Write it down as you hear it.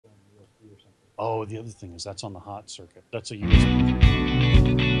Oh, the other thing is that's on the hot circuit. That's a USB.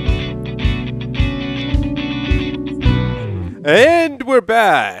 And we're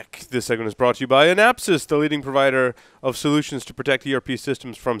back. This segment is brought to you by Anapsys, the leading provider of solutions to protect ERP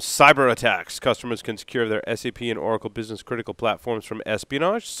systems from cyber attacks. Customers can secure their SAP and Oracle business-critical platforms from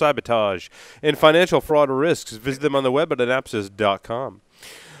espionage, sabotage, and financial fraud risks. Visit them on the web at anapsys.com.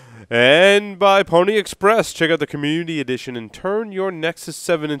 And by Pony Express, check out the Community Edition and turn your Nexus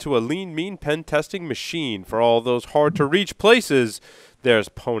 7 into a lean, mean pen testing machine. For all those hard-to-reach places, there's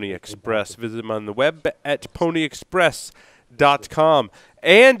Pony Express. Visit them on the web at ponyexpress.com.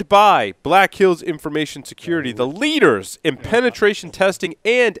 And by Black Hills Information Security, the leaders in penetration testing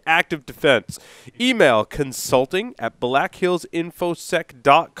and active defense. Email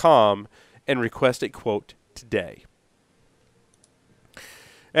consulting@blackhillsinfosec.com and request a quote today.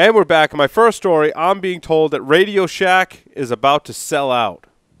 And we're back. In my first story, I'm being told that RadioShack is about to sell out.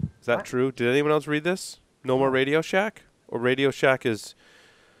 Is that true? Did anyone else read this? No more RadioShack? Or RadioShack is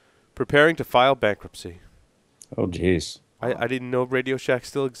preparing to file bankruptcy? Oh, jeez. I didn't know RadioShack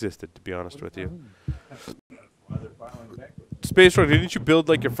still existed, to be honest with you. SpaceRogue, didn't you build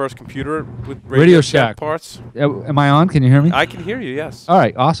like your first computer with RadioShack parts? Am I on? Can you hear me? I can hear you, yes. All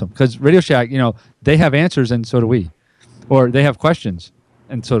right, awesome. Because RadioShack, you know, they have answers and so do we. Or they have questions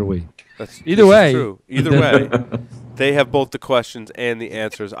and so do we. Either way. True. Either way, they have both the questions and the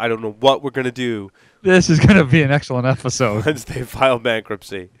answers. I don't know what we're going to do. This is going to be an excellent episode. Once they file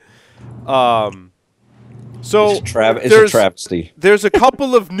bankruptcy. So it's a travesty. There's a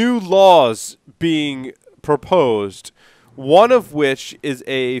couple of new laws being proposed, one of which is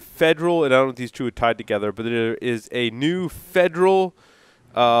a federal, and I don't know if these two are tied together, but there is a new federal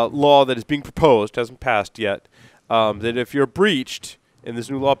law that is being proposed, hasn't passed yet, that if you're breached and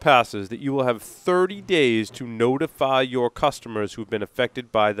this new law passes, that you will have 30 days to notify your customers who have been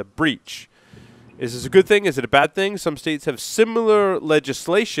affected by the breach. Is this a good thing? Is it a bad thing? Some states have similar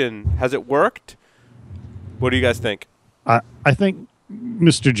legislation. Has it worked? What do you guys think? I think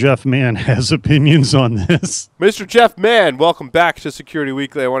Mr. Jeff Mann has opinions on this. Mr. Jeff Mann, welcome back to Security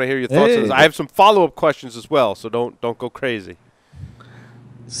Weekly. I want to hear your thoughts on this. I have some follow-up questions as well, so don't go crazy.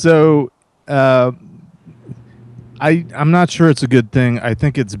 So I'm not sure it's a good thing. I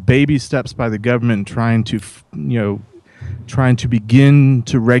think it's baby steps by the government trying to begin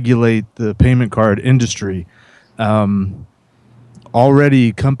to regulate the payment card industry.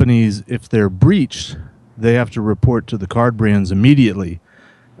 Already companies, if they're breached, they have to report to the card brands immediately.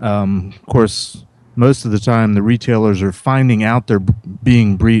 Of course, most of the time, the retailers are finding out they're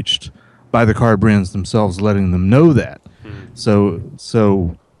being breached by the card brands themselves, letting them know that.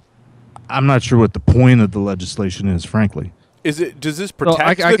 So I'm not sure what the point of the legislation is, frankly. Does this protect? Well,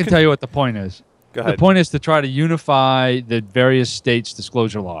 I can tell you what the point is. Go ahead. The point is to try to unify the various states'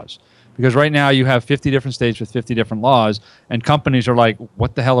 disclosure laws. Because right now you have 50 different states with 50 different laws, and companies are like,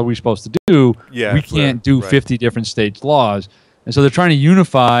 what the hell are we supposed to do? Yeah, we can't do 50 different states' laws. And so they're trying to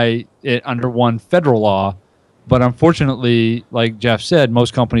unify it under one federal law. But unfortunately, like Jeff said,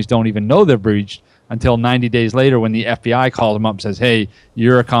 most companies don't even know they're breached until 90 days later when the FBI calls them up and says, hey,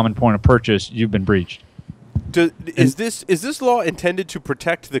 you're a common point of purchase. You've been breached. Is this law intended to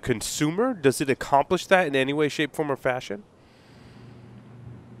protect the consumer? Does it accomplish that in any way, shape, form, or fashion?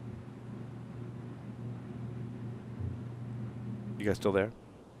 You guys still there?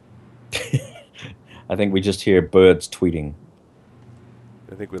 I think we just hear birds tweeting.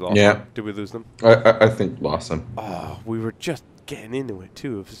 I think we lost them. Did we lose them? I think we lost them. Oh, we were just getting into it,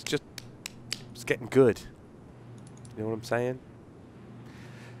 too. It's getting good. You know what I'm saying?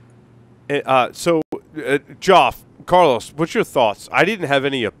 Joff, Carlos, what's your thoughts? I didn't have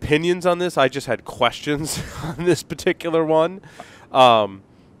any opinions on this. I just had questions on this particular one.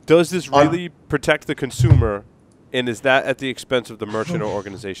 Does this really protect the consumer? And is that at the expense of the merchant or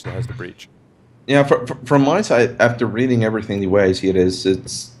organization that has the breach? Yeah, from my side, after reading everything the way I see it is,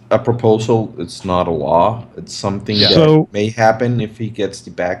 it's a proposal. It's not a law. It's something that may happen if he gets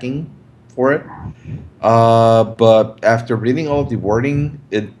the backing for it. But after reading all of the wording,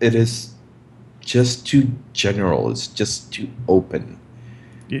 it is just too general. It's just too open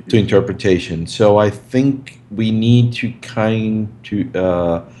to interpretation. So I think we need to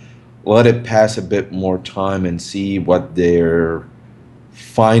let it pass a bit more time and see what their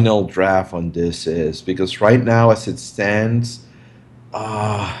final draft on this is, because right now as it stands,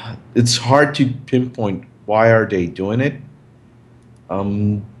 it's hard to pinpoint why are they doing it.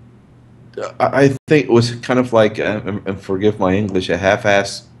 I think it was kind of like, and forgive my English, a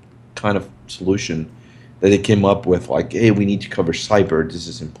half-assed kind of solution that they came up with, like, hey, we need to cover cyber, this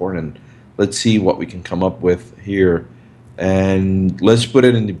is important, let's see what we can come up with here. And let's put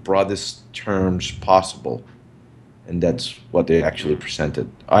it in the broadest terms possible. And that's what they actually presented.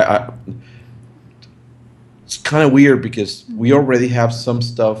 It's kind of weird because we already have some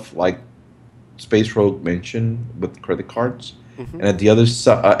stuff like SpaceRogue mentioned with credit cards. And at the other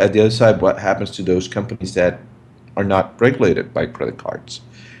side, what happens to those companies that are not regulated by credit cards?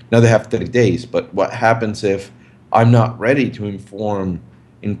 Now they have 30 days, but what happens if I'm not ready to inform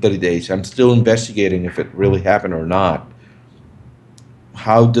in 30 days? I'm still investigating if it really happened or not.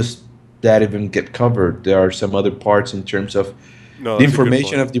 How does that even get covered? There are some other parts in terms of the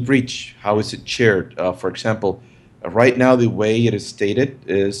information of the breach. How is it shared? For example, right now the way it is stated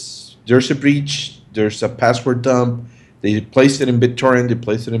is there's a breach, there's a password dump, they place it in BitTorrent, they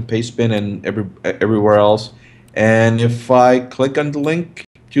place it in Pastebin and everywhere else. And if I click on the link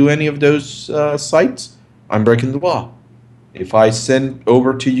to any of those sites, I'm breaking the law. If I send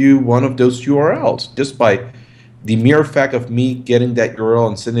over to you one of those URLs, just by the mere fact of me getting that URL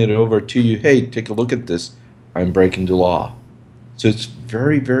and sending it over to you, hey, take a look at this, I'm breaking the law. So it's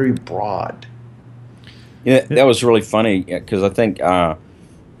very, very broad. Yeah, that was really funny because I think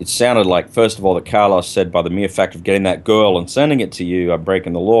it sounded like, first of all, that Carlos said by the mere fact of getting that girl and sending it to you, I'm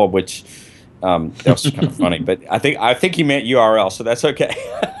breaking the law, which that was kind of funny. But I think he meant URL, so that's okay.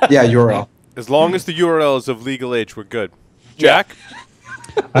 Yeah, URL. As long as the URL is of legal age, we're good. Jack?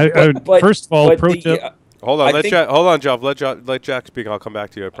 First of all, pro tip. Hold on, Jeff. Let Jack speak. I'll come back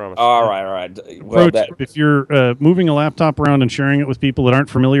to you. I promise. All right. Well, pro tip: if you're moving a laptop around and sharing it with people that aren't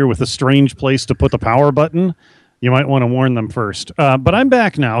familiar with a strange place to put the power button, you might want to warn them first. But I'm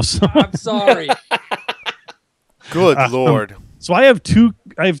back now. So I'm sorry. Good Lord. So I have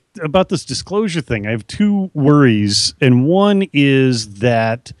about this disclosure thing. I have two worries, and one is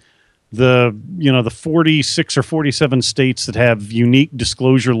that the 46 or 47 states that have unique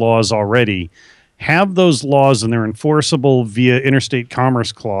disclosure laws already have those laws, and they're enforceable via interstate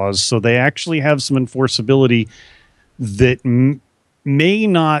commerce clause. So they actually have some enforceability that may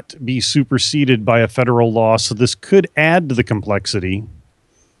not be superseded by a federal law. So this could add to the complexity.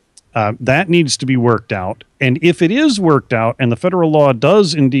 That needs to be worked out. And if it is worked out and the federal law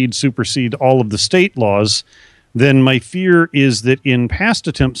does indeed supersede all of the state laws, then my fear is that in past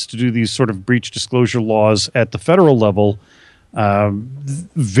attempts to do these sort of breach disclosure laws at the federal level,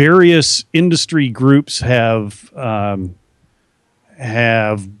 various industry groups have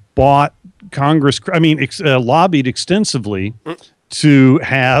bought Congress, lobbied extensively to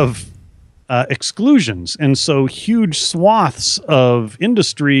have exclusions. And so huge swaths of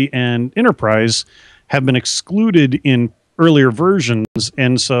industry and enterprise have been excluded in earlier versions.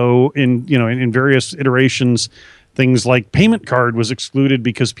 And so in various iterations, things like payment card was excluded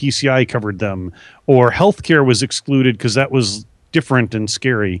because PCI covered them, or healthcare was excluded because that was different and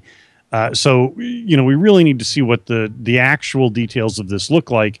scary. So we really need to see what the actual details of this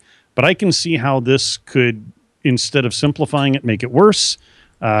look like. But I can see how this could, instead of simplifying it, make it worse.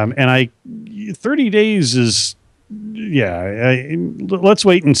 30 days is, let's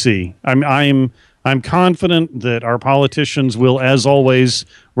wait and see. I'm confident that our politicians will, as always,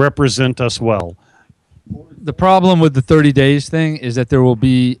 represent us well. The problem with the 30 days thing is that there will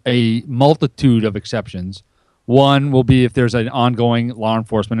be a multitude of exceptions. One will be if there's an ongoing law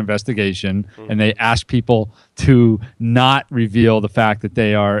enforcement investigation and they ask people to not reveal the fact that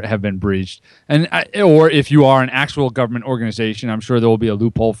they have been breached, or if you are an actual government organization, I'm sure there will be a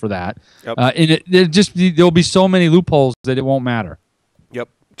loophole for that. Yep. There'll be so many loopholes that it won't matter. Yep.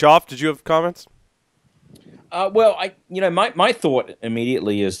 Joff, did you have comments? Well, my thought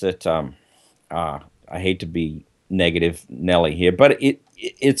immediately is that I hate to be negative Nelly here, but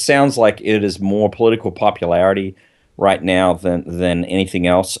it sounds like it is more political popularity right now than anything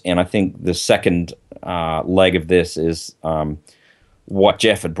else. And I think the second leg of this is what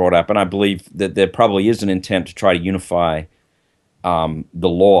Jeff had brought up. And I believe that there probably is an intent to try to unify the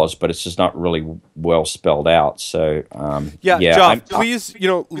laws, but it's just not really well spelled out. So Jeff, please,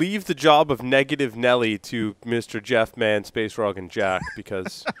 leave the job of negative Nelly to Mr. Jeff Mann, SpaceRogue, and Jack,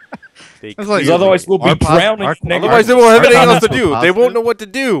 because otherwise we'll be drowning. Otherwise they won't have anything else to do. They won't know what to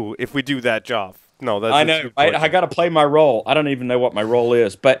do if we do that job. No, that's I know. I got to play my role. I don't even know what my role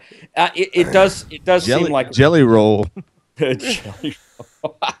is, but it does seem like jelly roll. Jelly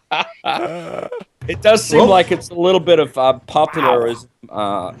roll. It does seem like it's a little bit of popularism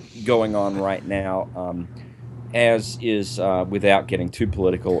going on right now, as is, without getting too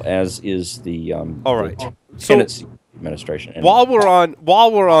political, as is the all right. Tennessee administration. And while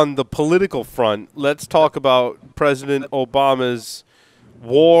we're on the political front, let's talk about President Obama's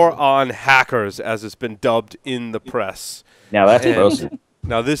war on hackers, as it's been dubbed in the press. Now that's personal.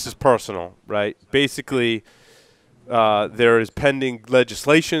 Now this is personal, right? Basically, There is pending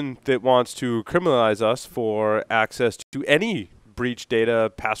legislation that wants to criminalize us for access to any breach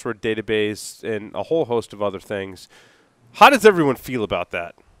data, password database, and a whole host of other things. How does everyone feel about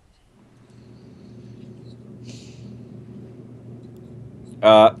that?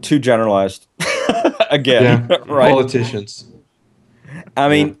 Too generalized. Again, Yeah. right? Politicians. I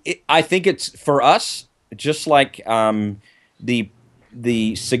mean, I think it's for us, just like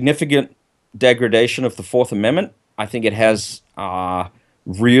the significant degradation of the Fourth Amendment. I think it has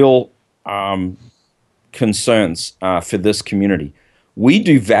real concerns for this community. We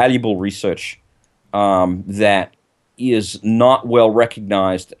do valuable research that is not well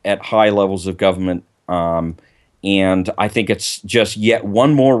recognized at high levels of government, and I think it's just yet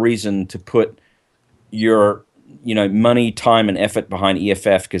one more reason to put your money, time, and effort behind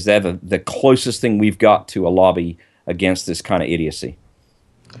EFF, because they're the closest thing we've got to a lobby against this kind of idiocy.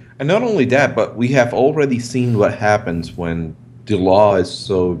 And not only that, but we have already seen what happens when the law is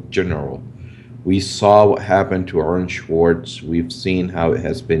so general. We saw what happened to Aaron Schwartz. We've seen how it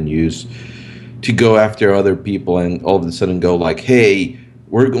has been used to go after other people, and all of a sudden go like, "Hey,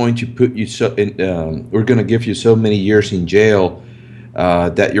 we're going to put you we're going to give you so many years in jail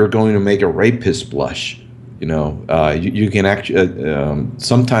that you're going to make a rapist blush." You can actually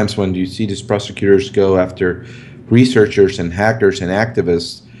sometimes when you see these prosecutors go after researchers and hackers and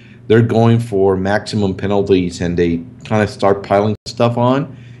activists, they're going for maximum penalties, and they kind of start piling stuff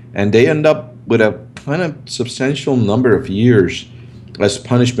on, and they end up with a kind of substantial number of years as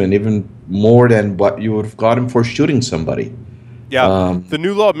punishment, even more than what you would have gotten for shooting somebody. Yeah, the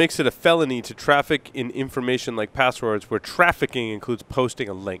new law makes it a felony to traffic in information like passwords, where trafficking includes posting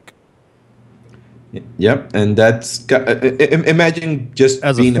a link. Yep, and that's imagine just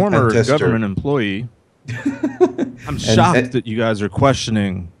as being a former pen tester. government employee. I'm shocked that you guys are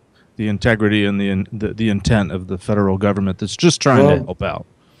questioning the integrity and the intent of the federal government that's just trying to help out.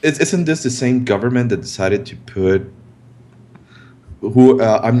 Isn't this the same government that decided to put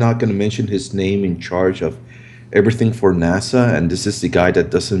I'm not going to mention his name, in charge of everything for NASA? And this is the guy that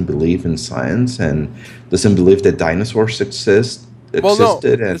doesn't believe in science and doesn't believe that dinosaurs existed. Well, no,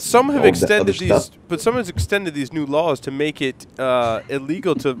 and some have extended these, stuff. but some has extended these new laws to make it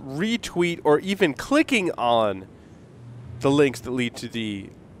illegal to retweet or even clicking on the links that lead to the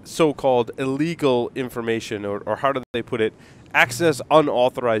so-called illegal information, or how do they put it, access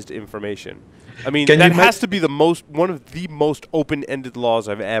unauthorized information. I mean, that has to be one of the most open-ended laws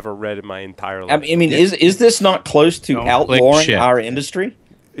I've ever read in my entire life. I mean, is this not close to outlawing our industry?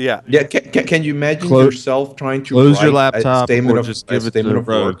 Yeah. Yeah. Can you imagine yourself trying to close write your laptop a statement or of, just give a it statement to of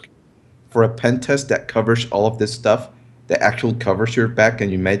Rogue work for a pen test that covers all of this stuff, that actually covers your back? And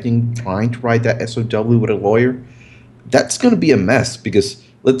you imagine trying to write that SOW with a lawyer? That's going to be a mess, because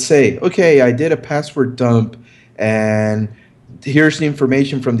let's say, okay, I did a password dump, and here's the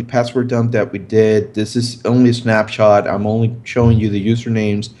information from the password dump that we did. This is only a snapshot. I'm only showing you the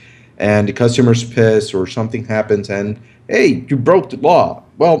usernames, and the customer's pissed or something happens, and hey, you broke the law.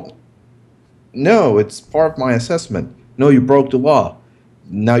 Well, no, it's part of my assessment. No, you broke the law.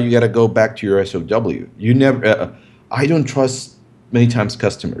 Now you got to go back to your SOW. You never. I don't trust many times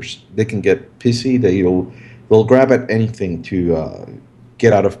customers. They can get pissy. They'll grab at anything to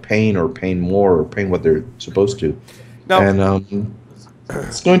get out of pain, or paying more, or paying what they're supposed to. Now, and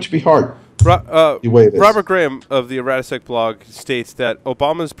it's going to be hard. Robert Graham of the RadioShack blog states that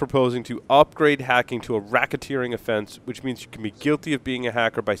Obama is proposing to upgrade hacking to a racketeering offense, which means you can be guilty of being a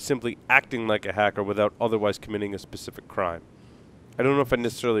hacker by simply acting like a hacker without otherwise committing a specific crime. I don't know if I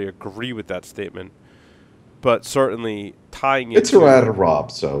necessarily agree with that statement, but certainly tying it It's a rat or rob,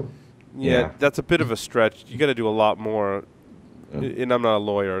 so... Yeah, that's a bit of a stretch. You got to do a lot more. And I'm not a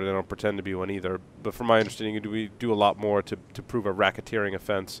lawyer, and I don't pretend to be one either. But from my understanding, we do a lot more to prove a racketeering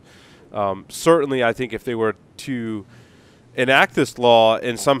offense. Certainly, I think if they were to enact this law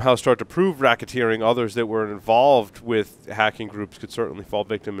and somehow start to prove racketeering, others that were involved with hacking groups could certainly fall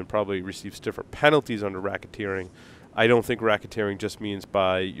victim and probably receive stiffer penalties under racketeering. I don't think racketeering just means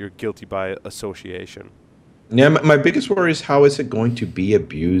you're guilty by association. Yeah, my biggest worry is, how is it going to be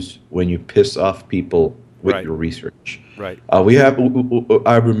abused when you piss off people with your research? Right. I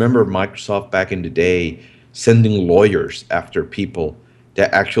remember Microsoft back in the day sending lawyers after people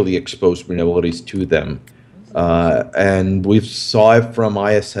that actually exposed vulnerabilities to them. And we saw it from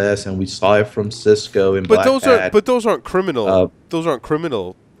ISS, and we saw it from Cisco and Black Hat. But those aren't criminal. Those aren't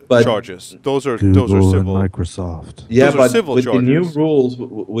criminal charges. Those are Google civil. and Microsoft. Yeah, those but civil with charges. the new rules,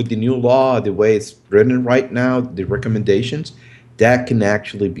 with the new law, the way it's written right now, the recommendations, that can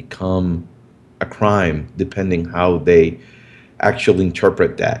actually become a crime, depending how they actually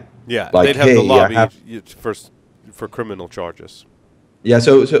interpret that. Yeah, like, they'd have the lobby first for criminal charges. Yeah.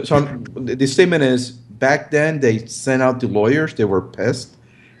 So the statement is back then they sent out the lawyers. They were pissed,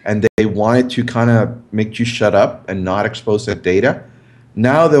 and they wanted to kind of make you shut up and not expose that data.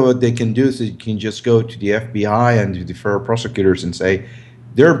 Now, though, what they can do is they can just go to the FBI and to the federal prosecutors and say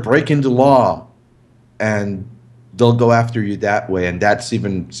they're breaking the law, and they'll go after you that way, and that's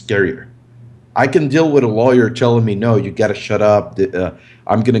even scarier. I can deal with a lawyer telling me, no, you got to shut up,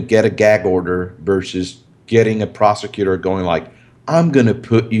 I'm going to get a gag order, versus getting a prosecutor going like, I'm going to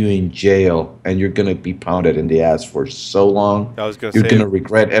put you in jail, and you're going to be pounded in the ass for so long. I was going you're going to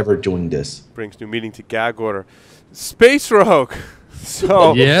regret ever doing this. Brings new meaning to gag order. SpaceRogue.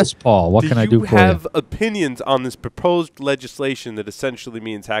 So, yes, Paul. What can I do for you? Do you have opinions on this proposed legislation that essentially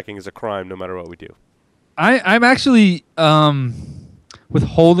means hacking is a crime no matter what we do? I'm actually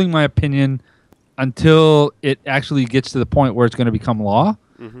withholding my opinion until it actually gets to the point where it's going to become law.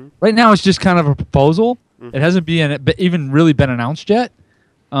 Mm-hmm. Right now, it's just kind of a proposal. Mm-hmm. It hasn't even really been announced yet.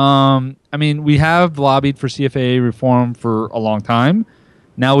 I mean, we have lobbied for CFAA reform for a long time.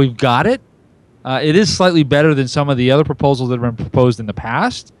 Now we've got it. It is slightly better than some of the other proposals that have been proposed in the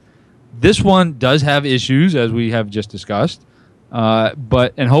past. This one does have issues, as we have just discussed,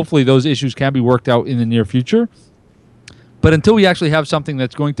 and hopefully those issues can be worked out in the near future. But until we actually have something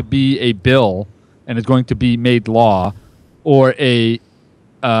that's going to be a bill and is going to be made law, or a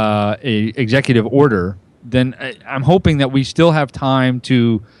executive order, then I'm hoping that we still have time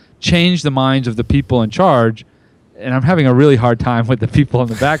to change the minds of the people in charge. And I'm having a really hard time with the people in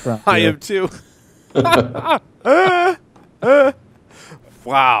the background. I am too.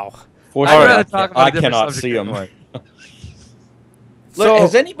 Wow. I cannot see them. Look,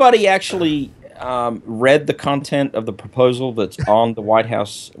 has anybody actually read the content of the proposal that's on the White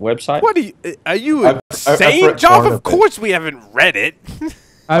House website? What are you insane, Jeff? Of course we haven't read it.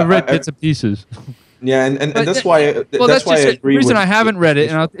 I've read bits and pieces. Yeah, and that's why. That's why I agree. The reason I haven't read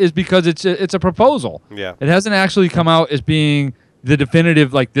it is because it's a proposal. Yeah, it hasn't actually come out as being the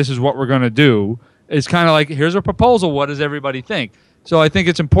definitive, like, this is what we're going to do. It's kind of like, here's a proposal. What does everybody think? So I think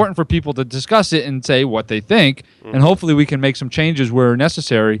it's important for people to discuss it and say what they think, and hopefully we can make some changes where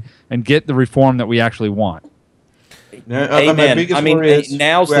necessary and get the reform that we actually want. Amen. I mean,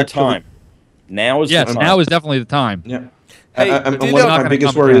 now's the time. Now is definitely the time. Yeah. One of my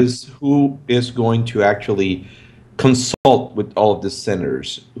biggest worries is who is going to actually consult with all of the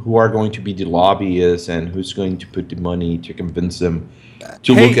senators, who are going to be the lobbyists, and who's going to put the money to convince them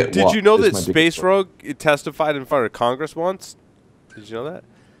to look at what. Did you know that SpaceRogue testified in front of Congress once? Did you know that?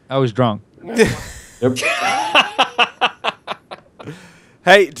 I was drunk.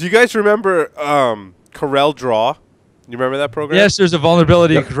 Hey, do you guys remember Corel Draw? You remember that program? Yes, there's a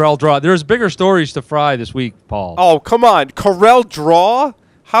vulnerability in Corel Draw. There's bigger stories to fry this week, Paul. Oh, come on. Corel Draw?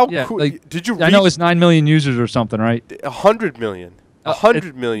 How cool? Did you read? I know it's 9 million users or something, right? 100 million.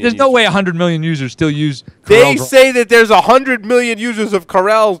 100 million. There's no way 100 million users still use Corel They say that there's 100 million users of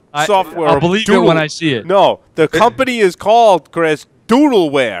Corel software. I'll believe it when I see it. No, the company is called, Chris,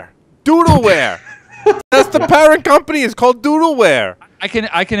 Doodleware. Doodleware. That's the parent company. It's called Doodleware. I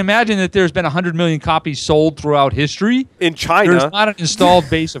can imagine that there's been 100 million copies sold throughout history. In China. There's not an installed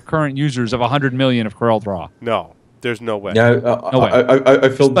base of current users of 100 million of Corel Draw. No, there's no way. Yeah, no way. I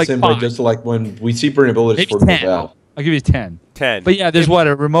feel the same way, just like when we see vulnerabilities for Novell. I'll give you 10. 10. But yeah, there's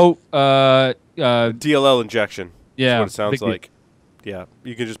a remote DLL injection. Yeah. That's what it sounds like. Yeah,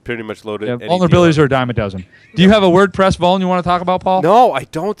 you can just pretty much load it. Yeah, vulnerabilities are a dime a dozen. Do you have a WordPress vuln you want to talk about, Paul? No, I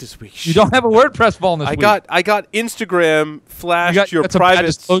don't this week. You don't have a WordPress vuln this week. I got Instagram flashed your private bad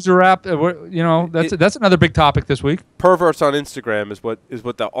disclosure app. That's another big topic this week. Perverts on Instagram is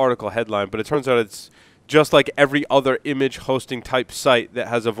what the article headline, but it turns out it's just like every other image hosting type site that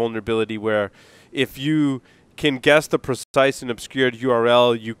has a vulnerability where if you can guess the precise and obscured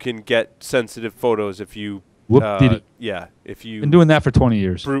URL, you can get sensitive photos if you if you been doing that for 20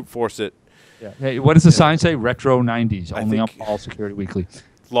 years. Brute force it. Yeah. Hey, what does the sign say? Retro 90s, only on Paul Security Weekly.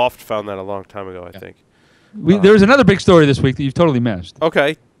 Loft found that a long time ago, I think. There was another big story this week that you've totally missed.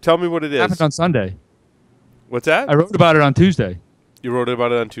 Okay, tell me what it is. It happened on Sunday. What's that? I wrote about it on Tuesday. You wrote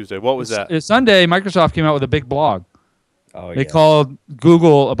about it on Tuesday. What was that? Sunday, Microsoft came out with a big blog. Oh, they called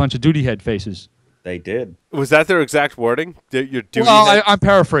Google a bunch of duty head faces. They did. Was that their exact wording? Your duty head? I'm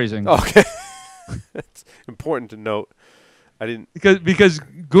paraphrasing. Okay. It's important to note. I didn't because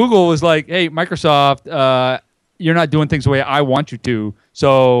Google was like, "Hey, Microsoft, you're not doing things the way I want you to,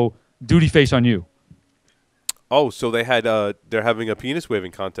 so duty face on you." Oh, so they had they're having a penis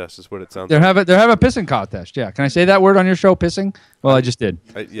waving contest, is what it sounds like. They're having a pissing contest. Yeah, can I say that word on your show? Pissing? Well, I just did.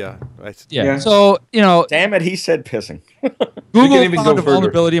 Yeah. So Damn it, he said pissing. can Google found a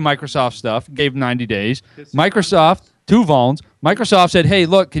vulnerability in Microsoft stuff, gave 90 days. Microsoft, 2 vulns. Microsoft said, hey,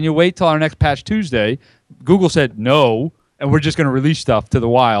 look, can you wait till our next patch Tuesday? Google said no, and we're just going to release stuff to the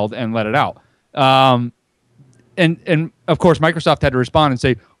wild and let it out. And of course, Microsoft had to respond and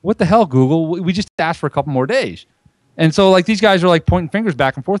say, what the hell, Google? We just asked for a couple more days. And so like these guys are like pointing fingers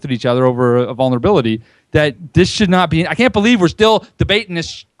back and forth at each other over a vulnerability that this should not be. I can't believe we're still debating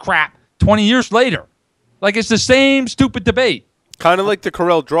this crap 20 years later. Like it's the same stupid debate. Kind of like the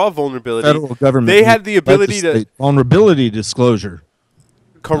Corel Draw vulnerability. Federal government. They had the ability to vulnerability disclosure.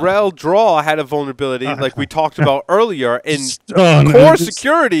 Corel Draw had a vulnerability, like we talked about earlier, and Core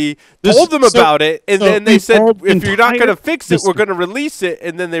Security told them about it, and then they said, if you're not going to fix it, we're going to release it,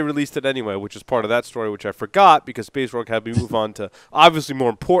 and then they released it anyway, which is part of that story, which I forgot, because SpaceRogue had me move on to obviously more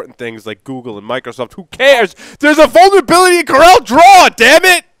important things like Google and Microsoft. Who cares? There's a vulnerability in Corel Draw, damn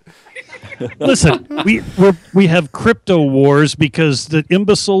it! Listen, we have crypto wars because the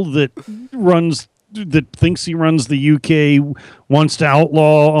imbecile that thinks he runs the UK wants to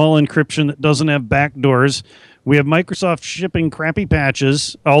outlaw all encryption that doesn't have backdoors. We have Microsoft shipping crappy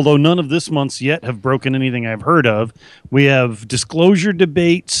patches, although none of this month's yet have broken anything I've heard of. We have disclosure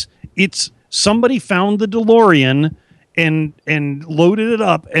debates. It's somebody found the DeLorean and loaded it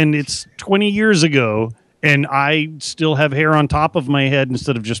up, and it's 20 years ago, and I still have hair on top of my head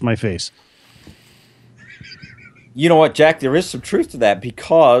instead of just my face. You know what, Jack? There is some truth to that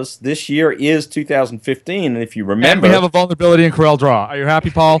because this year is 2015, and if you remember, and we have a vulnerability in Corel Draw. Are you happy,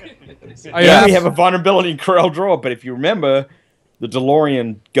 Paul? We have a vulnerability in Corel Draw, but if you remember, the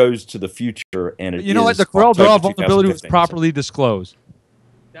DeLorean goes to the future, and you know what? The Corel Draw vulnerability was properly disclosed.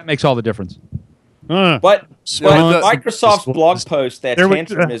 That makes all the difference. But Microsoft's blog post, that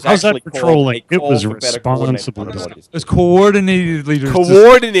tantrum is actually called a call It was for better responsible. coordinated. It's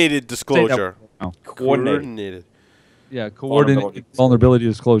coordinated disclosure. Coordinated. Yeah, coordinated vulnerability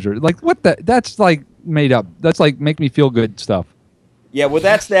disclosure. Like what? That's like made up. That's like make me feel good stuff. Yeah, well,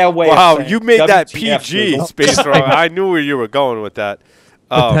 that's their way. Wow, of saying you made that WTF PG, Google. SpaceRogue. I knew where you were going with that.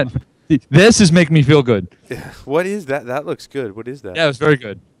 This is make me feel good. What is that? That looks good. What is that? Yeah, it was very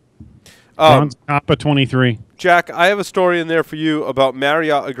good. Kappa 23. Jack, I have a story in there for you about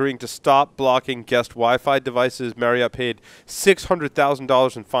Marriott agreeing to stop blocking guest Wi-Fi devices. Marriott paid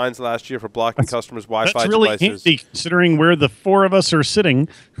 $600,000 in fines last year for blocking customers' Wi-Fi devices. That's really handy considering where the 4 of us are sitting.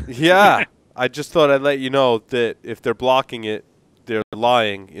 Yeah. I just thought I'd let you know that if they're blocking it, they're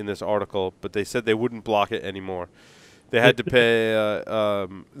lying in this article, but they said they wouldn't block it anymore. They had to pay,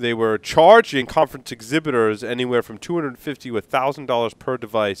 they were charging conference exhibitors anywhere from $250 to $1,000 per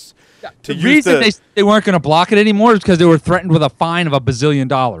device. The reason they weren't going to block it anymore is because they were threatened with a fine of $1 billion.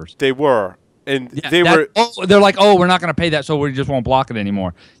 They were. And they're like, oh, we're not going to pay that, so we just won't block it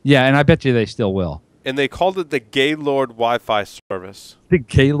anymore. Yeah, and I bet you they still will. And they called it the Gaylord Wi-Fi service. The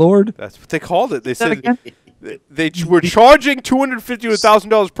Gaylord? That's what they called it. They said they were charging $250 to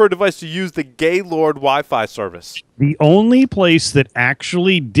 $1,000 per device to use the Gaylord Wi-Fi service. The only place that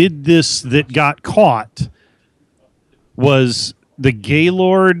actually did this that got caught was the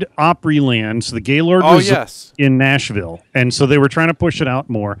Gaylord Opryland. So the Gaylord was in Nashville. And so they were trying to push it out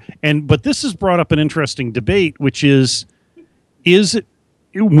more. But this has brought up an interesting debate, which is it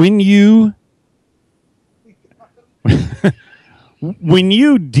when you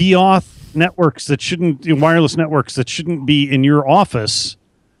de-auth networks that shouldn't, wireless networks that shouldn't be in your office,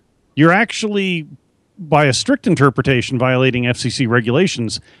 you're actually, by a strict interpretation, violating FCC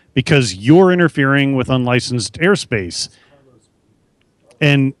regulations because you're interfering with unlicensed airspace.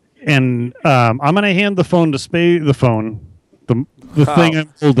 And I'm going to hand the phone to the thing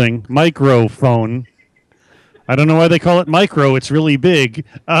I'm holding, microphone. I don't know why they call it micro. It's really big.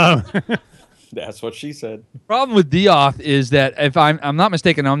 That's what she said. The problem with de-auth is that if I'm not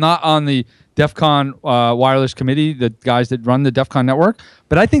mistaken, I'm not on the DEF CON wireless committee, the guys that run the DEF CON network,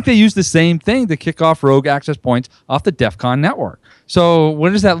 but I think they use the same thing to kick off rogue access points off the DEF CON network. So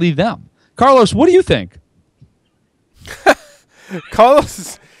where does that leave them? Carlos, what do you think?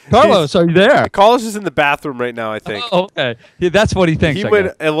 Carlos, are you there? Carlos is in the bathroom right now, I think. Oh, okay. Yeah, that's what he thinks.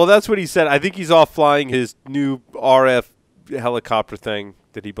 Well, that's what he said. I think he's off flying his new RF helicopter thing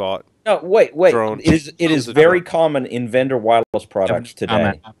that he bought. No, wait. It is very common in vendor wireless products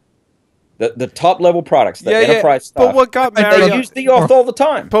today. The top level products, the enterprise stuff. But what got Marriott, they use de-auth all the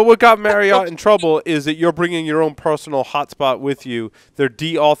time. But what got Marriott in trouble is that you're bringing your own personal hotspot with you. They're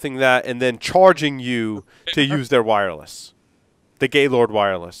de-authing that and then charging you to use their wireless, the Gaylord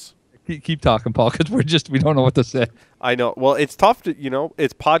wireless. Keep talking, Paul, because we don't know what to say. I know. Well, it's tough to,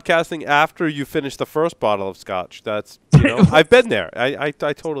 it's podcasting after you finish the first bottle of scotch. That's, I've been there. I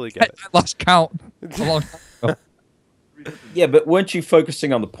totally get it. I lost count. It's a long time ago. Yeah, but weren't you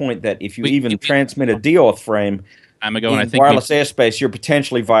focusing on the point that if you even transmit a deauth frame in wireless airspace, you're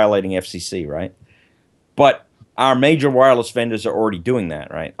potentially violating FCC, right? But our major wireless vendors are already doing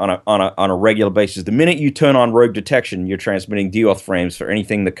that, right? On a regular basis. The minute you turn on rogue detection, you're transmitting deauth frames for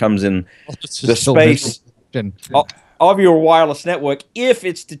anything that comes in the space of your wireless network if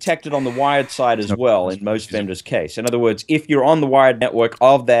it's detected on the wired side as well in most vendors' case. In other words, if you're on the wired network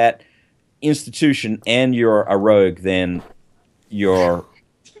of that institution and you're a rogue, then you're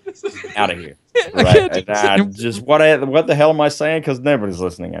out of here. Right? Just what the hell am I saying? Because nobody's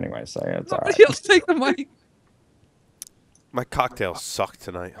listening anyway, so it's all right. Somebody else take the mic. My cocktails suck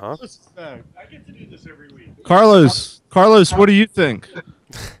tonight, huh? I get to do this every week. Carlos, what do you think?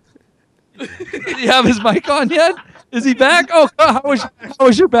 Did he have his mic on yet? Is he back? Oh, how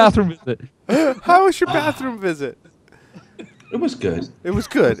was your bathroom visit? How was your bathroom visit? It was good. It was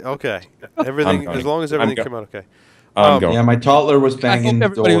good. Okay. Everything, as long as everything came out okay. Yeah, my toddler was banging I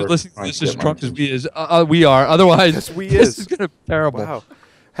hope everybody doors was listening to trying this to as get my drunk as attention. we are. Otherwise, Yes, we this is. is going to be terrible. Wow.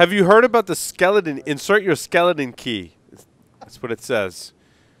 Have you heard about the skeleton? Insert your skeleton key. That's what it says.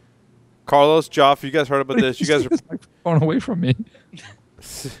 Carlos, Joff, you guys heard about this? You guys are phone away from me.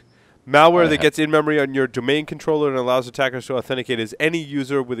 malware that gets in memory on your domain controller and allows attackers to authenticate as any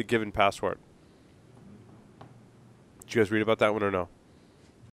user with a given password. Did you guys read about that one or no?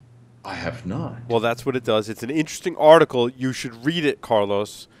 I have not. Well, that's what it does. It's an interesting article. You should read it,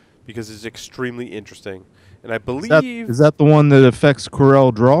 Carlos, because it's extremely interesting. And I believe... Is that the one that affects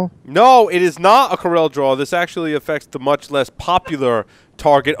Corel Draw? No, it is not a Corel Draw. This actually affects the much less popular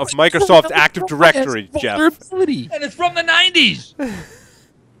target of Microsoft Active Directory, Jeff. And it's from the 90s.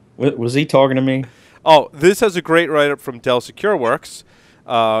 Was he talking to me? Oh, this has a great write-up from Dell SecureWorks,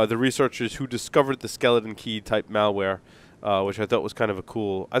 the researchers who discovered the skeleton key type malware, which I thought was kind of a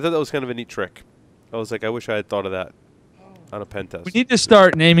cool... I thought that was kind of a neat trick. I was like, I wish I had thought of that on a pen test. We need to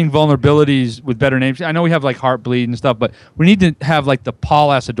start naming vulnerabilities with better names. I know we have like Heartbleed and stuff, but we need to have like the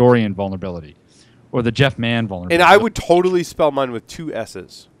Paul Asadorian vulnerability or the Jeff Mann vulnerability. And I would totally spell mine with 2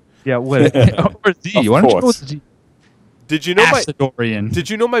 S's. Yeah, what? Or Z. Why don't you go with Z? Did you know Asadorian. Did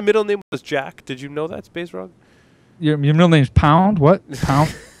you know my middle name was Jack? Did you know that, SpaceRogue? Your middle name's Pound? What?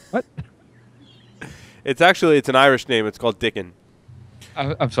 Pound? What? It's an Irish name. It's called Dickon.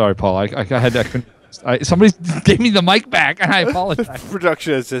 I'm sorry, Paul. I couldn't. Somebody gave me the mic back, and I apologize.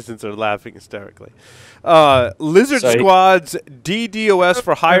 Production assistants are laughing hysterically. Lizard Squad's DDoS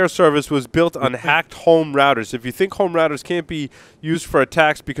for hire service was built on hacked home routers. If you think home routers can't be used for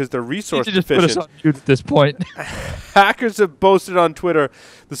attacks because they're resource You just put us deficient, on mute at this point. hackers have posted on Twitter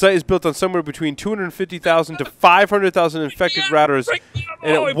the site is built on somewhere between 250,000 to 500,000 infected routers.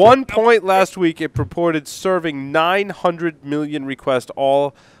 And at one point last week, it purported serving 900 million requests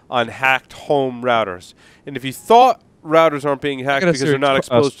all on hacked home routers. And if you thought routers aren't being hacked because they're not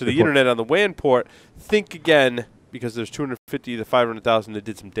exposed to the internet on the WAN port, think again, because there's 250 to 500,000 that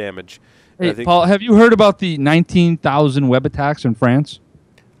did some damage. Hey, Paul, have you heard about the 19,000 web attacks in France?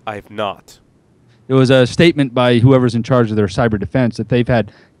 I have not. There was a statement by whoever's in charge of their cyber defense that they've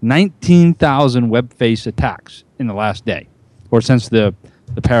had 19,000 web face attacks in the last day, or since the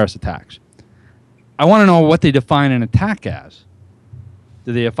Paris attacks. I want to know what they define an attack as.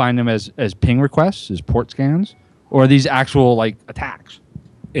 Do they define them as ping requests, as port scans, or are these actual like attacks?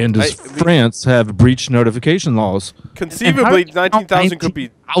 And does France have breach notification laws? Conceivably, 19,000 could be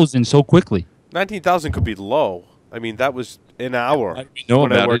 19,000 so quickly. 19,000 could be low. I mean, that was an hour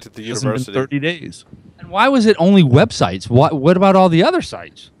when I worked at the university. 30 days. And why was it only websites? What about all the other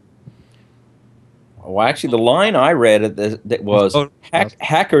sites? Well, actually, the line I read that was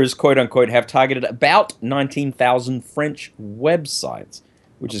hackers, quote unquote, have targeted about 19,000 French websites,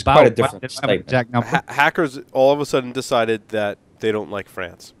 which is quite a different statement. Hackers all of a sudden decided that they don't like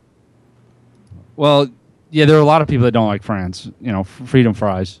France. Well, yeah, there are a lot of people that don't like France. You know, freedom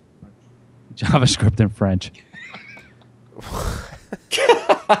fries, JavaScript in French.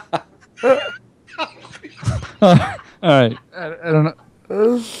 All right, I don't know.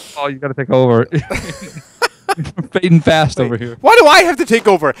 Oh, you got to take over. Fading fast over here. Why do I have to take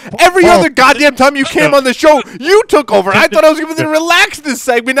over? Every other goddamn time you came on the show, you took over. I thought I was going to relax this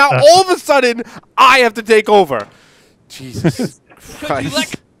segment. Now all of a sudden, I have to take over. Jesus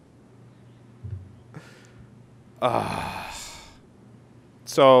Christ.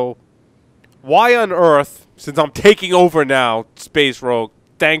 So, why on earth, since I'm taking over now, SpaceRogue,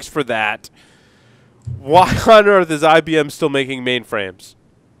 thanks for that. Why on earth is IBM still making mainframes?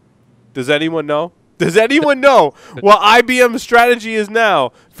 Does anyone know? Does anyone know what IBM's strategy is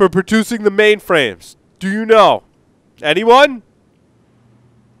now for producing the mainframes? Do you know? Anyone?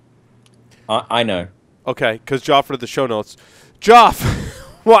 I know. Okay, because Joff read the show notes. Joff,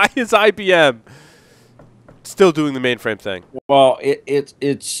 why is IBM still doing the mainframe thing? Well,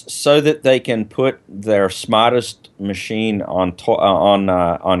 it's so that they can put their smartest machine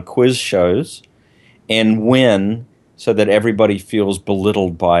on quiz shows and win, so that everybody feels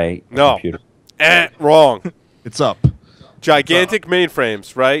belittled by a computer. Wrong. It's up. Gigantic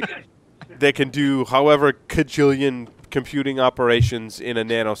mainframes, right? They can do however cajillion computing operations in a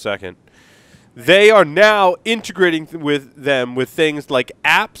nanosecond. They are now integrating with things like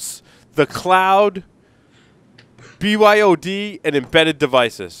apps, the cloud, BYOD, and embedded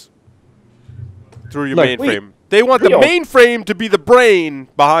devices through your mainframe. They want the mainframe to be the brain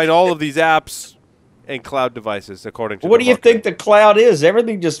behind all of these apps and cloud devices, according to. What do you think the cloud is?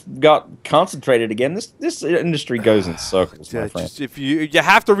 Everything just got concentrated again. This industry goes in circles, my friend. If you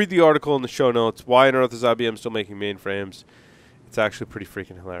have to read the article in the show notes. Why on earth is IBM still making mainframes? It's actually pretty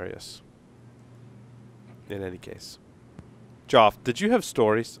freaking hilarious. In any case, Joff, did you have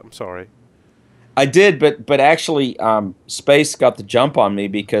stories? I'm sorry. I did, but actually, Space got the jump on me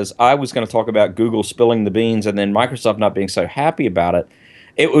because I was going to talk about Google spilling the beans and then Microsoft not being so happy about it.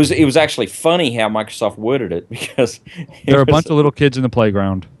 It was actually funny how Microsoft worded it because there are a bunch of little kids in the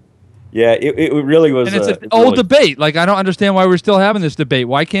playground. Yeah, it really was. And it's an old debate. Like, I don't understand why we're still having this debate.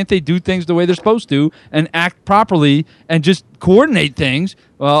 Why can't they do things the way they're supposed to and act properly and just coordinate things?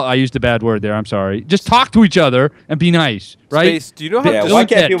 Well, I used a bad word there. I'm sorry. Just talk to each other and be nice, right? Space, do you know how why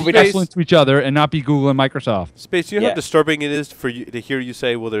can't people be excellent to each other and not be Google and Microsoft? Space, do you know how disturbing it is for you to hear you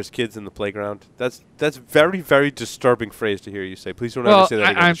say, "Well, there's kids in the playground"? That's very, very disturbing phrase to hear you say. Please don't ever say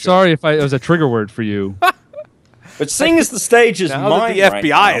that again. I'm sorry if it was a trigger word for you. But seeing as the stage is mine, the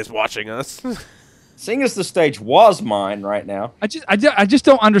FBI is watching us. Seeing as the stage was mine right now, I just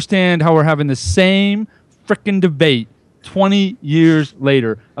don't understand how we're having the same frickin' debate 20 years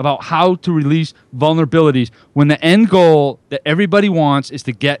later about how to release vulnerabilities when the end goal that everybody wants is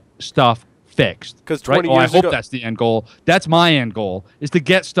to get stuff fixed. Because 20 years ago, I hope that's the end goal. That's my end goal, is to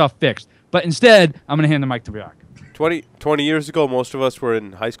get stuff fixed. But instead, I'm going to hand the mic to Riak. 20 years ago, most of us were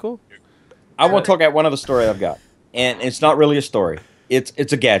in high school? I want to talk about one other story I've got. And it's not really a story. It's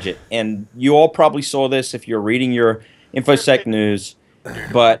a gadget. And you all probably saw this if you're reading your InfoSec news.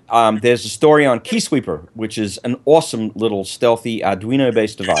 But there's a story on KeySweeper, which is an awesome little stealthy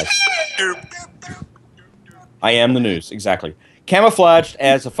Arduino-based device. I am the news, exactly. Camouflaged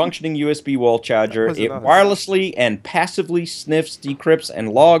as a functioning USB wall charger, it wirelessly and passively sniffs, decrypts, and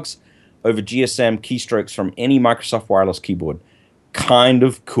logs over GSM keystrokes from any Microsoft wireless keyboard. Kind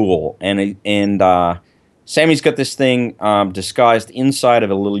of cool. And Sammy's got this thing disguised inside of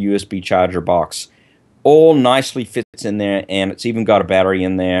a little USB charger box. All nicely fits in there, and it's even got a battery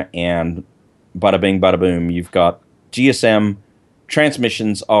in there, and bada bing, bada boom. You've got GSM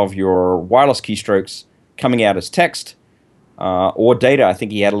transmissions of your wireless keystrokes coming out as text or data. I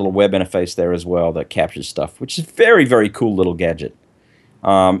think he had a little web interface there as well that captures stuff, which is a very, very cool little gadget.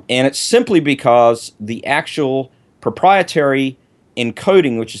 And it's simply because the actual proprietary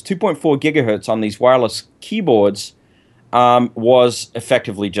encoding, which is 2.4 gigahertz on these wireless keyboards, was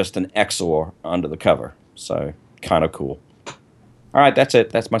effectively just an XOR under the cover. So, kind of cool. All right, that's it.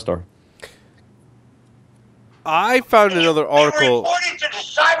 That's my story. I found another article reporting to the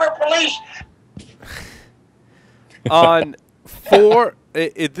cyber police on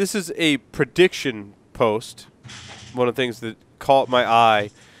this is a prediction post. One of the things that caught my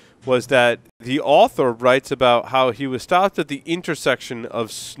eye was that the author writes about how he was stopped at the intersection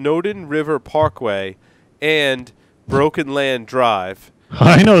of Snowden River Parkway and Broken Land Drive.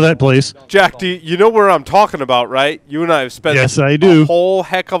 I know that place. Jack, you know where I'm talking about, right? You and I have spent a whole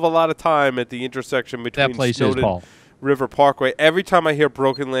heck of a lot of time at the intersection between Snowden River Parkway. Every time I hear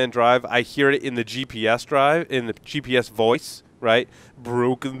Broken Land Drive, I hear it in the GPS voice, right?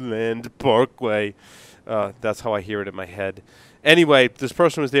 Broken Land Parkway. That's how I hear it in my head. Anyway, this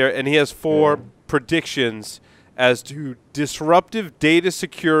person was there, and he has 4 predictions as to disruptive data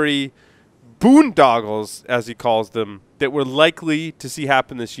security boondoggles, as he calls them, that we're likely to see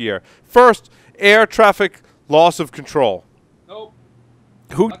happen this year. First, air traffic loss of control. Nope.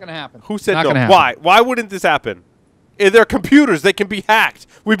 Not going to happen. Who said no? Why? Why wouldn't this happen? They're computers. They can be hacked.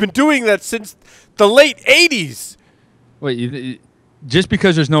 We've been doing that since the late 80s. Wait, just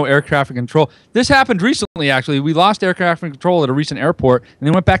because there's no air traffic control. This happened recently, actually. We lost air traffic control at a recent airport, and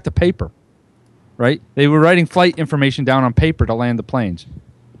they went back to paper, right? They were writing flight information down on paper to land the planes.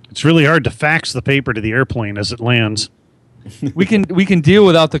 It's really hard to fax the paper to the airplane as it lands. we can deal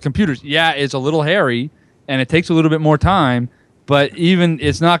without the computers. Yeah, it's a little hairy, and it takes a little bit more time, but even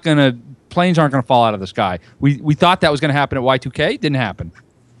it's not going to, planes aren't going to fall out of the sky. We thought that was going to happen at Y2K. Didn't happen.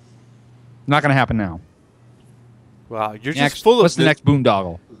 Not going to happen now. Wow, you're Next, just full of what's the next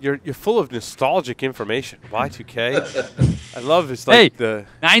boondoggle? You're full of nostalgic information. Y2K. I love this. Like the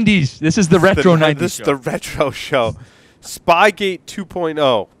 90s. This is the retro 90s. This is the retro show. Spygate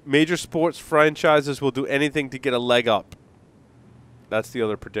 2.0. Major sports franchises will do anything to get a leg up. That's the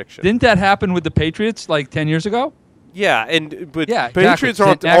other prediction. Didn't that happen with the Patriots like 10 years ago? Yeah, but Patriots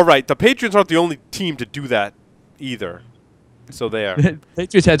exactly. aren't all right. The Patriots aren't the only team to do that either. So they are.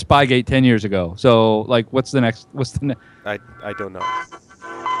 Patriots had Spygate 10 years ago. So like, what's the next? I don't know.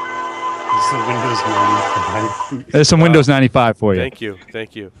 There's some Windows 95 for you. Thank you.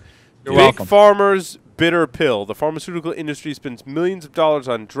 You're Big welcome. Pharma's bitter pill. The pharmaceutical industry spends millions of dollars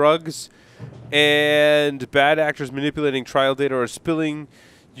on drugs, and bad actors manipulating trial data or spilling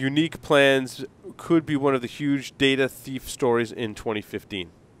unique plans could be one of the huge data thief stories in 2015.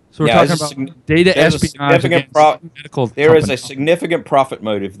 So we're talking about data espionage against medical There is a companies. significant profit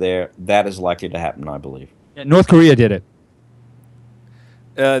motive there. That is likely to happen, I believe. Yeah, North Korea did it.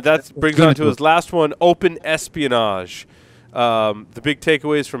 That brings on to his last one, open espionage. The big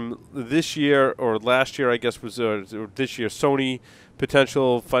takeaways from this year, or last year, I guess, was or this year, Sony,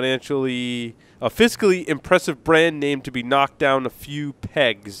 potential fiscally impressive brand name to be knocked down a few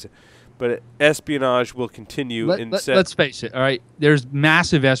pegs. But espionage will continue. Let's face it, all right? There's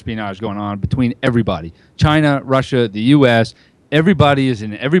massive espionage going on between everybody. China, Russia, the U.S., everybody is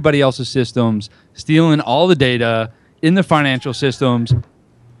in everybody else's systems, stealing all the data in the financial systems.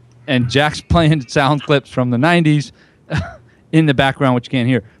 And Jack's playing sound clips from the 90s in the background, which you can't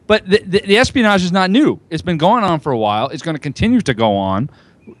hear. But the espionage is not new. It's been going on for a while. It's going to continue to go on.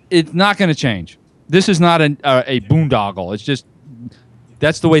 It's not going to change. This is not a boondoggle. It's just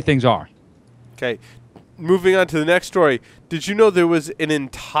that's the way things are. Okay. Moving on to the next story. Did you know there was an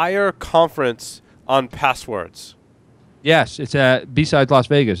entire conference on passwords? Yes. It's besides Las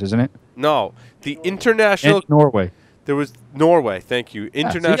Vegas, isn't it? No. The international... And Norway. There was Norway, thank you.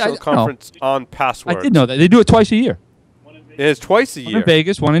 International conference on passwords. I did know that. They do it twice a year. It's twice a year. One in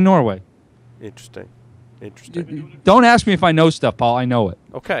Vegas, one in Norway. Interesting. Don't ask me if I know stuff, Paul. I know it.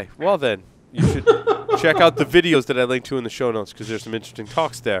 Okay. Well, then, you should check out the videos that I linked to in the show notes because there's some interesting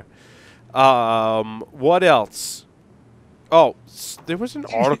talks there. What else? Oh, there was an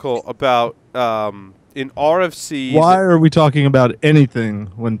article about in RFC. Why are we talking about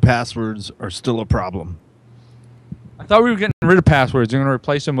anything when passwords are still a problem? I thought we were getting rid of passwords. They're going to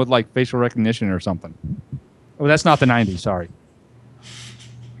replace them with like facial recognition or something. Oh, that's not the 90s. Sorry.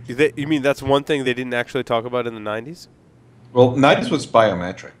 You mean that's one thing they didn't actually talk about in the 90s? Well, 90s was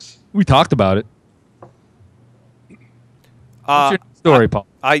biometrics. We talked about it. What's your story, Paul?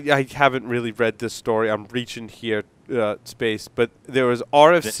 I haven't really read this story. I'm reaching here, space. But there was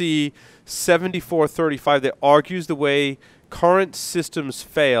RFC 7435 that argues the way current systems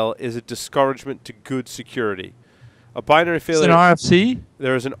fail is a discouragement to good security. A binary failure. It's an RFC?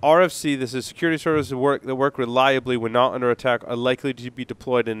 There is an RFC. This is security services that work reliably when not under attack are likely to be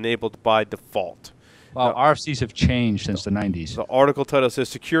deployed and enabled by default. Wow, RFCs have changed since the 90s. The article title says,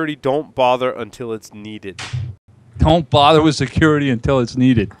 security, don't bother until it's needed. Don't bother with security until it's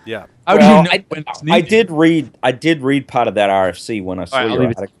needed. Yeah. How do you know when it's needed? I did read part of that RFC when I saw your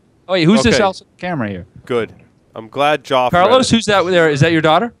article. Oh, wait, who's this else camera here? Good. I'm glad Joff Carlos, who's that there? Is that your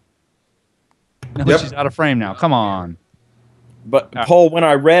daughter? No, Yep. she's out of frame now. Come on. But, Paul, when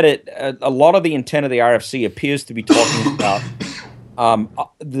I read it, a lot of the intent of the RFC appears to be talking about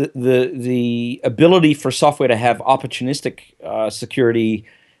the ability for software to have opportunistic security,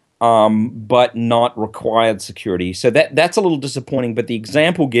 but not required security. So that's a little disappointing. But the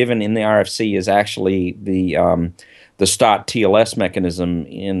example given in the RFC is actually the start TLS mechanism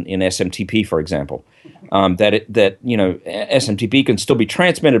in SMTP, for example. That SMTP can still be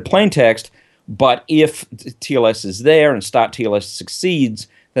transmitted plain text. But if TLS is there and start TLS succeeds,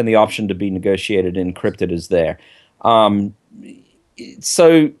 then the option to be negotiated and encrypted is there.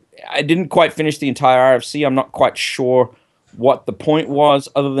 So I didn't quite finish the entire RFC. I'm not quite sure what the point was,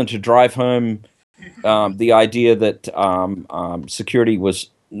 other than to drive home the idea that security was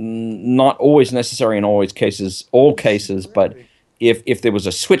not always necessary in all cases, but if there was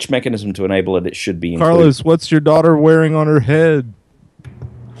a switch mechanism to enable it, it should be included. Carlos, what's your daughter wearing on her head?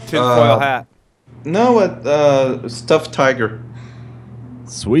 Tinfoil hat. No, a stuffed tiger.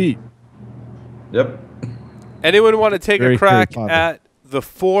 Sweet. Yep. Anyone want to take Very a crack Harry Potter. at the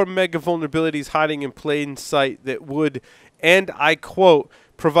 4 mega vulnerabilities hiding in plain sight that would, and I quote,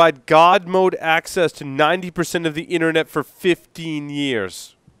 provide God mode access to 90% of the internet for 15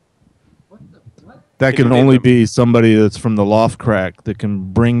 years? That can only be somebody that's from the loft crack that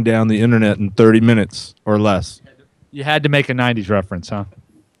can bring down the internet in 30 minutes or less. You had to make a 90s reference, huh?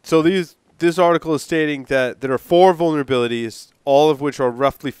 So these this article is stating that there are 4 vulnerabilities, all of which are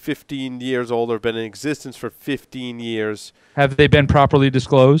roughly 15 years old or been in existence for 15 years. Have they been properly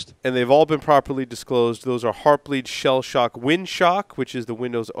disclosed? And they've all been properly disclosed. Those are Heartbleed, Shell Shock, WinShock, which is the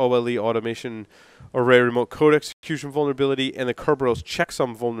Windows OLE automation array remote code execution vulnerability, and the Kerberos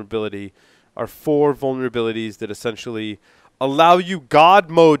checksum vulnerability are 4 vulnerabilities that essentially allow you God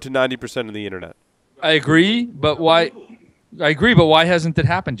mode to 90% of the internet. I agree, but why? I agree, but why hasn't it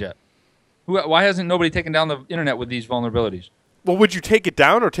happened yet? Why hasn't nobody taken down the internet with these vulnerabilities? Well, would you take it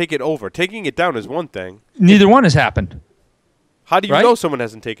down or take it over? Taking it down is one thing. Neither one has happened. How do you know someone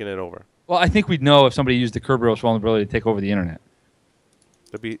hasn't taken it over? Well, I think we'd know if somebody used the Kerberos vulnerability to take over the internet.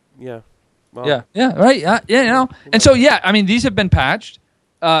 That'd be, yeah. Well, right. Yeah, you know. And so, yeah, I mean, these have been patched.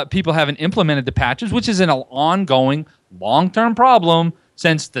 People haven't implemented the patches, which is an ongoing, long-term problem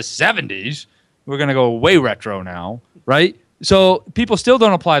since the 70s. We're going to go way retro now, right? So people still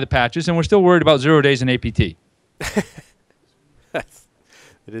don't apply the patches, and we're still worried about 0 days in APT.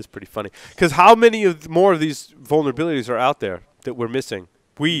 It is pretty funny. Because how many more of these vulnerabilities are out there that we're missing?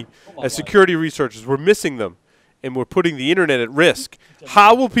 We, as security researchers, we're missing them, and we're putting the internet at risk.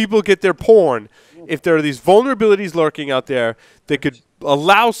 How will people get their porn if there are these vulnerabilities lurking out there that could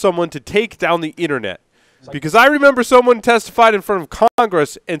allow someone to take down the internet? Because I remember someone testified in front of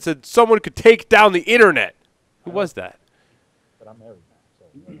Congress and said someone could take down the internet. Who was that?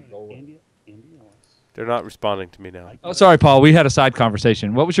 They're not responding to me now. Oh, sorry, Paul. We had a side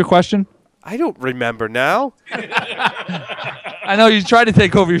conversation. What was your question? I don't remember now. I know you tried to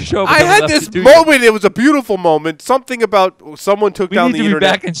take over your show. But I had this moment. It was a beautiful moment. Something about someone took down the internet. We need to be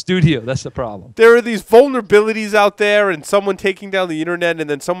back in studio. That's the problem. There are these vulnerabilities out there, and someone taking down the internet, and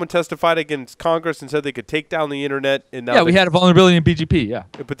then someone testified against Congress and said they could take down the internet. And now we had a vulnerability in BGP. Yeah,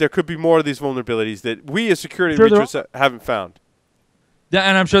 but there could be more of these vulnerabilities that we as security researchers haven't found. Yeah,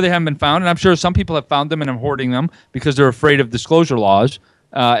 and I'm sure they haven't been found, and I'm sure some people have found them and are hoarding them because they're afraid of disclosure laws.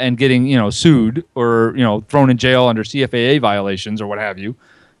 And getting sued or thrown in jail under CFAA violations or what have you,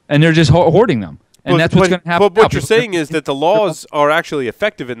 and they're just hoarding them, and that's what's going to happen. But what you're saying is that the laws are actually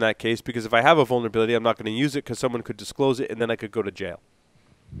effective in that case, because if I have a vulnerability, I'm not going to use it because someone could disclose it, and then I could go to jail.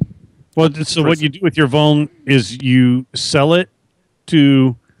 Well, so what you do with your vuln is you sell it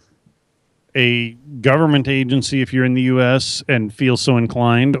to a government agency if you're in the U.S. and feel so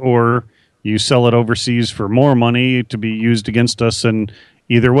inclined, or you sell it overseas for more money to be used against us, and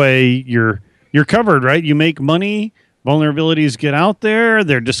either way, you're covered, right? You make money, vulnerabilities get out there,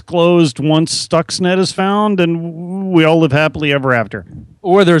 they're disclosed once Stuxnet is found, and we all live happily ever after.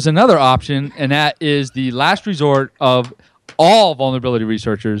 Or there's another option, and that is the last resort of all vulnerability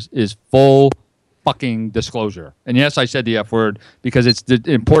researchers is full fucking disclosure. And yes, I said the F word because it's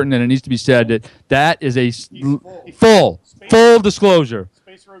important and it needs to be said that is a full disclosure.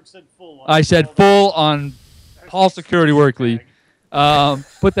 SpaceRogue said full. I said full on Paul Security Workly.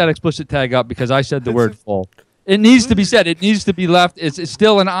 Put that explicit tag up because I said the word full. It needs to be said. It needs to be left. It's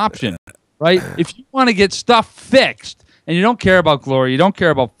still an option, right? If you want to get stuff fixed and you don't care about glory, you don't care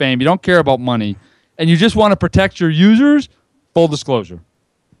about fame, you don't care about money, and you just want to protect your users, full disclosure.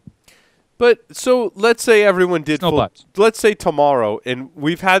 But so let's say everyone did let's say tomorrow, and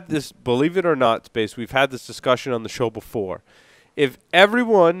we've had this, believe it or not, Space, we've had this discussion on the show before. If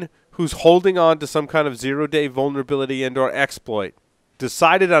everyone who's holding on to some kind of 0-day vulnerability and or exploit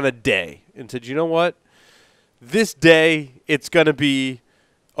decided on a day and said, you know what, this day it's going to be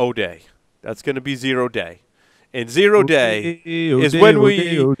O-Day. That's going to be 0 day. And 0 day is when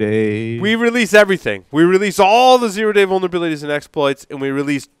we release everything. We release all the 0-day vulnerabilities and exploits, and we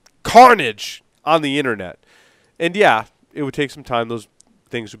release carnage on the internet. And yeah, it would take some time. Those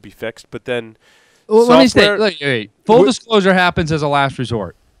things would be fixed. But then let me say, wait. Full disclosure happens as a last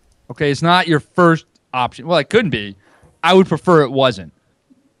resort. Okay, it's not your first option. Well, it couldn't be. I would prefer it wasn't.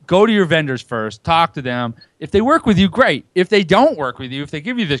 Go to your vendors first. Talk to them. If they work with you, great. If they don't work with you, if they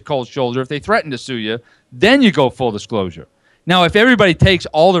give you this cold shoulder, if they threaten to sue you, then you go full disclosure. Now, if everybody takes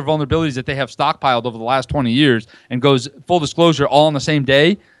all their vulnerabilities that they have stockpiled over the last 20 years and goes full disclosure all on the same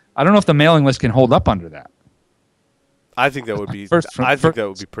day, I don't know if the mailing list can hold up under that. I think that would be. I think that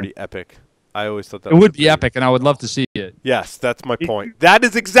would be pretty epic. I always thought that would be epic, and I would love to see it. Yes, that's my point. That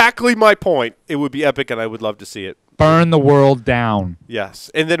is exactly my point. It would be epic, and I would love to see it. Burn the world down.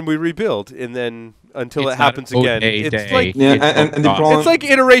 Yes, and then we rebuild, and then until it happens again, it's like it's like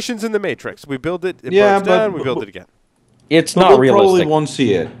iterations in the Matrix. We build it, it burns down, we build it again. It's not realistic. We probably won't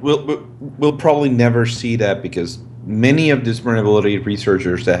see it. We'll probably never see that because many of these vulnerability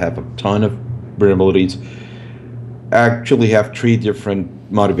researchers that have a ton of vulnerabilities actually have 3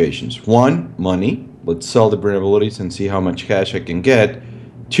 different motivations. 1, money. Let's sell the vulnerabilities and see how much cash I can get.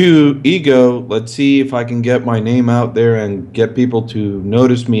 2, ego. Let's see if I can get my name out there and get people to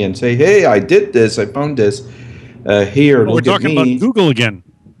notice me and say, hey, I did this. I found this. Here, look at me. We're talking about Google again.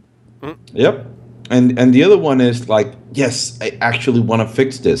 Yep. And the other one is like, yes, I actually want to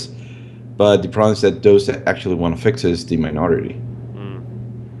fix this. But the problem is that those that actually want to fix it is the minority.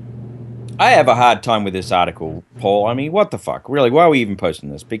 I have a hard time with this article, Paul. I mean, what the fuck? Really, why are we even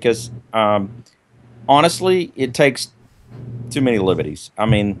posting this? Because, honestly, it takes too many liberties. I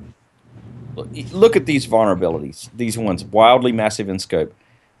mean, look at these vulnerabilities. These ones, wildly massive in scope.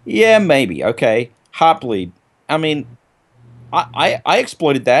 Yeah, maybe. Okay. Heartbleed. I mean, I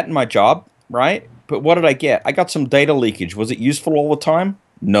exploited that in my job, right? But what did I get? I got some data leakage. Was it useful all the time?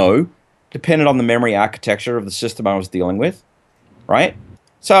 No. Depended on the memory architecture of the system I was dealing with, right?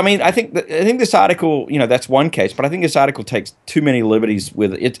 So, I mean, I think this article, you know, that's one case, but I think this article takes too many liberties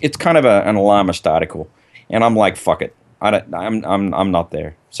with it. It's kind of an alarmist article, and I'm like, fuck it. I'm not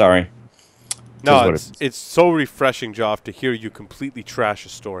there. Sorry. No, it's so refreshing, Joff, to hear you completely trash a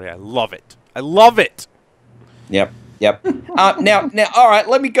story. I love it. I love it. Yep. Now, all right.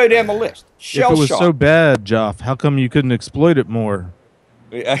 Let me go down the list. Shell if it was shock. so bad, Joff, how come you couldn't exploit it more?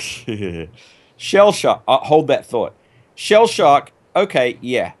 Shell shock. Hold that thought. Shell shock. Okay,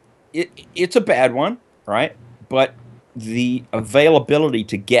 yeah, it's a bad one, right? But the availability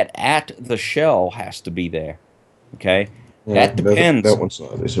to get at the shell has to be there. Okay, yeah, that depends. That one's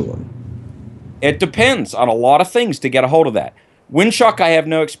not this one. It depends on a lot of things to get a hold of that. Windshock I have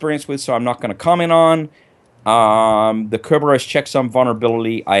no experience with, so I'm not going to comment on. The Kerberos checksum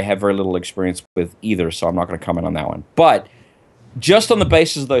vulnerability I have very little experience with either, so I'm not going to comment on that one. But just on the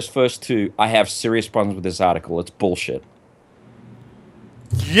basis of those first two, I have serious problems with this article. It's bullshit.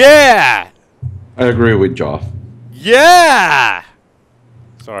 Yeah! I agree with Joff. Yeah!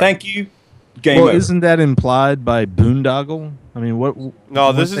 Sorry. Thank you. Game over. Isn't that implied by boondoggle? I mean, what?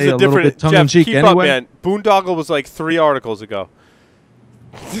 No, this is a different. Jeff, keep anyway? up, man. Boondoggle was like 3 articles ago.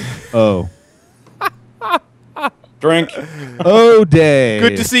 Oh. Drink. Oh, day.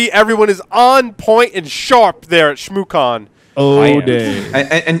 Good to see everyone is on point and sharp there at ShmooCon. Oh, day.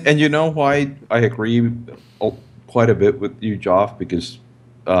 And you know why I agree quite a bit with you, Joff,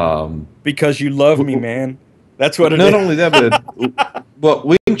 because you love me, man. That's what it not is. only that, but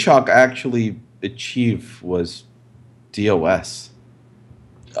what Windshock actually achieved was DOS.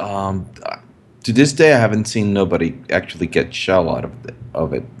 To this day, I haven't seen nobody actually get shell out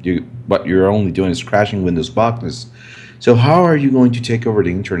of it. What you're only doing is crashing Windows boxes. So how are you going to take over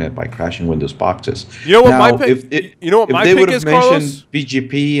the internet by crashing Windows boxes? You know what now, my pick? If they would have mentioned Carlos?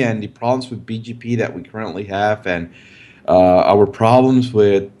 BGP and the problems with BGP that we currently have, and our problems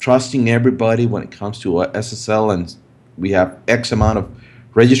with trusting everybody when it comes to SSL, and we have X amount of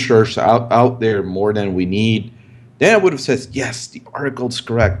registers out there, more than we need, then I would have said, yes, the article's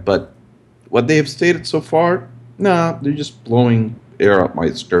correct. But what they have stated so far, nah, they're just blowing air up my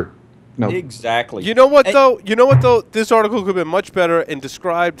skirt. No. Exactly. You know what, though? This article could have been much better and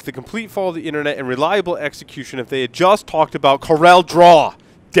described the complete fall of the internet and reliable execution if they had just talked about Corel Draw.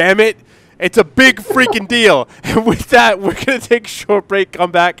 Damn it. It's a big freaking deal. And with that, we're going to take a short break,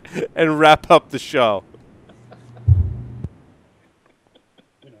 come back, and wrap up the show.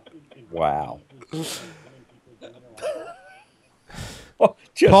 Wow.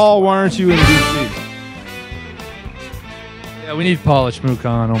 Paul, why aren't you in DC? Yeah, we need Paul at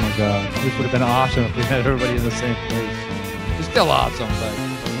ShmooCon. Oh my God, this would have been awesome if we had everybody in the same place. It's still awesome, but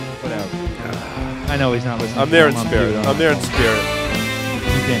whatever. I know he's not listening. I'm there in spirit. I'm there in spirit. You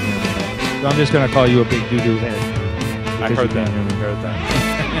can't hear me. So I'm just gonna call you a big doo-doo head. I heard that. Heard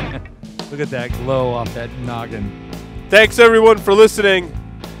that. Look at that glow off that noggin. Thanks everyone for listening.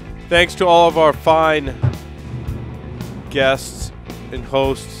 Thanks to all of our fine guests and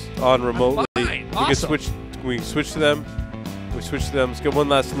hosts on remotely. Awesome. We switch to them. Let's get one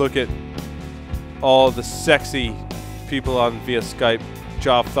last look at all the sexy people on via Skype.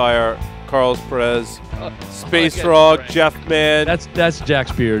 Joff Thayer, Carlos Perez, SpaceRogue, Jeff Mann. That's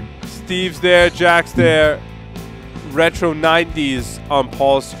Jack's beard. Steve's there, Jack's there. Retro 90s on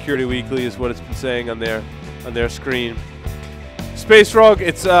Paul's Security Weekly is what it's been saying on their screen. SpaceRogue,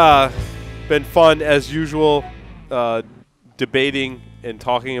 it's been fun as usual, debating and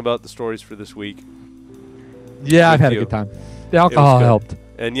talking about the stories for this week. Yeah, I've had a good time. The alcohol helped.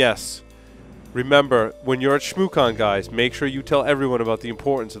 And yes, remember, when you're at ShmooCon, guys, make sure you tell everyone about the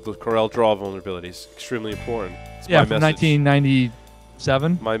importance of those Corel Draw vulnerabilities. Extremely important. It's yeah, my from message.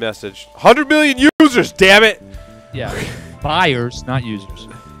 1997. My message. 100 million users, damn it! Yeah, buyers, not users.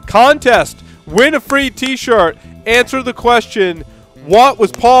 Contest. Win a free t-shirt. Answer the question, what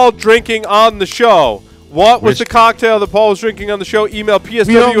was Paul drinking on the show? What was the cocktail that Paul was drinking on the show? Email PSW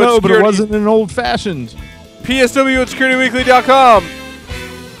We don't know, at but it wasn't an old-fashioned. PSW at securityweekly.com.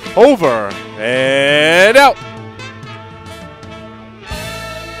 Over and out.